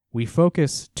We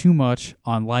focus too much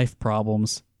on life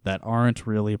problems that aren't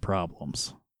really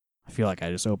problems. I feel like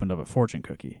I just opened up a fortune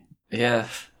cookie. Yeah,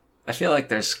 I feel like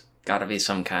there's got to be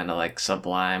some kind of like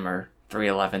Sublime or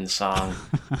 311 song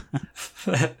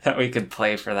that we could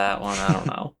play for that one. I don't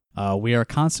know. We are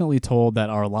constantly told that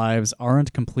our lives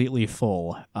aren't completely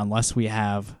full unless we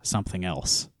have something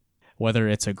else. Whether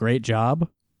it's a great job,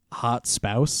 a hot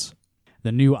spouse,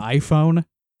 the new iPhone,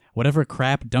 whatever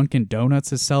crap Dunkin'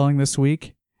 Donuts is selling this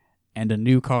week, and a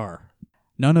new car.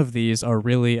 None of these are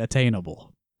really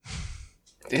attainable.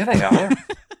 Yeah, they are.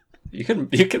 You can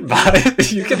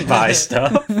buy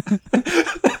stuff.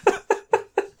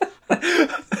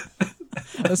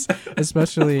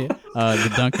 Especially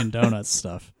the Dunkin' Donuts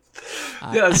stuff.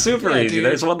 Yeah, it's super easy. Dude.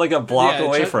 There's one like a block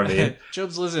away from me.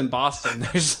 Jobs lives in Boston.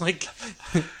 There's like,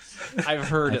 I've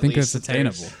heard I at think least it's that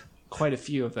there's attainable. quite a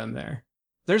few of them there.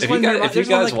 There's If one. you guys there's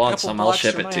one, like, a want couple some, I'll blocks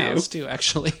ship from it my to you. house, too,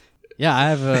 actually. Yeah, I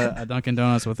have a Dunkin'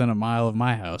 Donuts within a mile of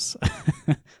my house.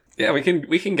 Yeah, we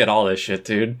can get all this shit,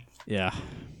 dude. Yeah.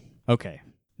 Okay.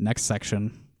 Next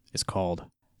section is called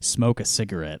Smoke a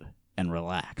Cigarette and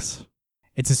Relax.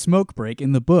 It's a smoke break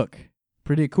in the book.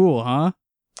 Pretty cool, huh?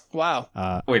 Wow.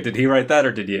 Wait, did he write that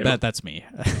or did you? That's me.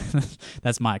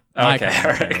 That's my Okay,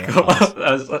 commentary all right,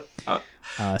 on cool.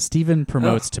 this. Stephen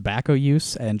promotes tobacco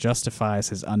use and justifies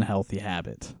his unhealthy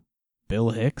habit. Bill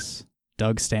Hicks,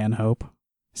 Doug Stanhope,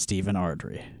 Stephen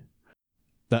Ardrey.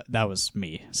 That was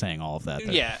me saying all of that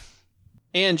there. Yeah.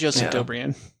 And Joseph Yeah.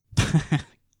 Dobrian.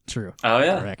 True. Oh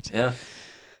yeah, Correct.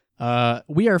 Yeah.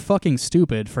 We are fucking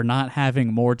stupid for not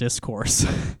having more discourse.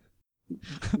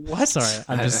 What? Sorry,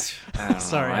 I'm just I don't know.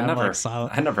 sorry. I'm like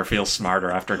silent. I never feel smarter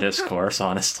after discourse,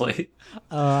 honestly.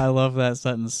 I love that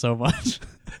sentence so much.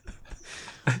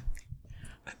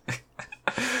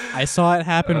 I saw it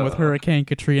happen with Hurricane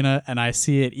Katrina, and I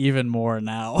see it even more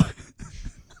now.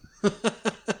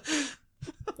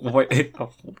 Wait.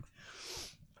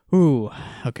 Ooh,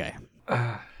 okay.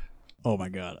 Oh my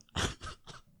god.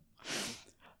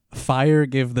 Fire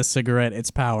give the cigarette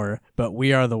its power, but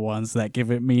we are the ones that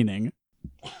give it meaning.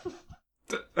 What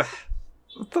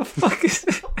the fuck is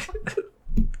it?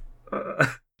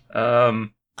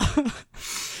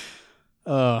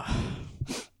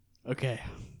 Okay.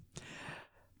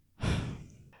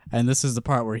 And this is the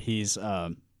part where he's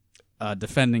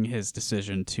defending his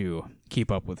decision to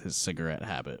keep up with his cigarette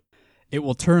habit. It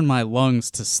will turn my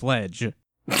lungs to sledge.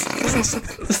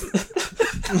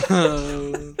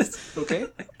 Okay.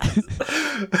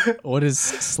 What is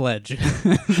sledge?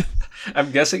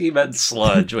 I'm guessing he meant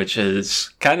sludge, which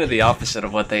is kind of the opposite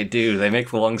of what they do. They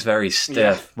make the lungs very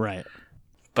stiff. Right.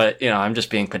 But, I'm just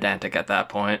being pedantic at that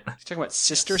point. You talking about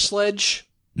Sister Sledge?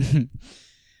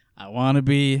 I want to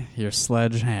be your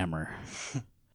sledgehammer.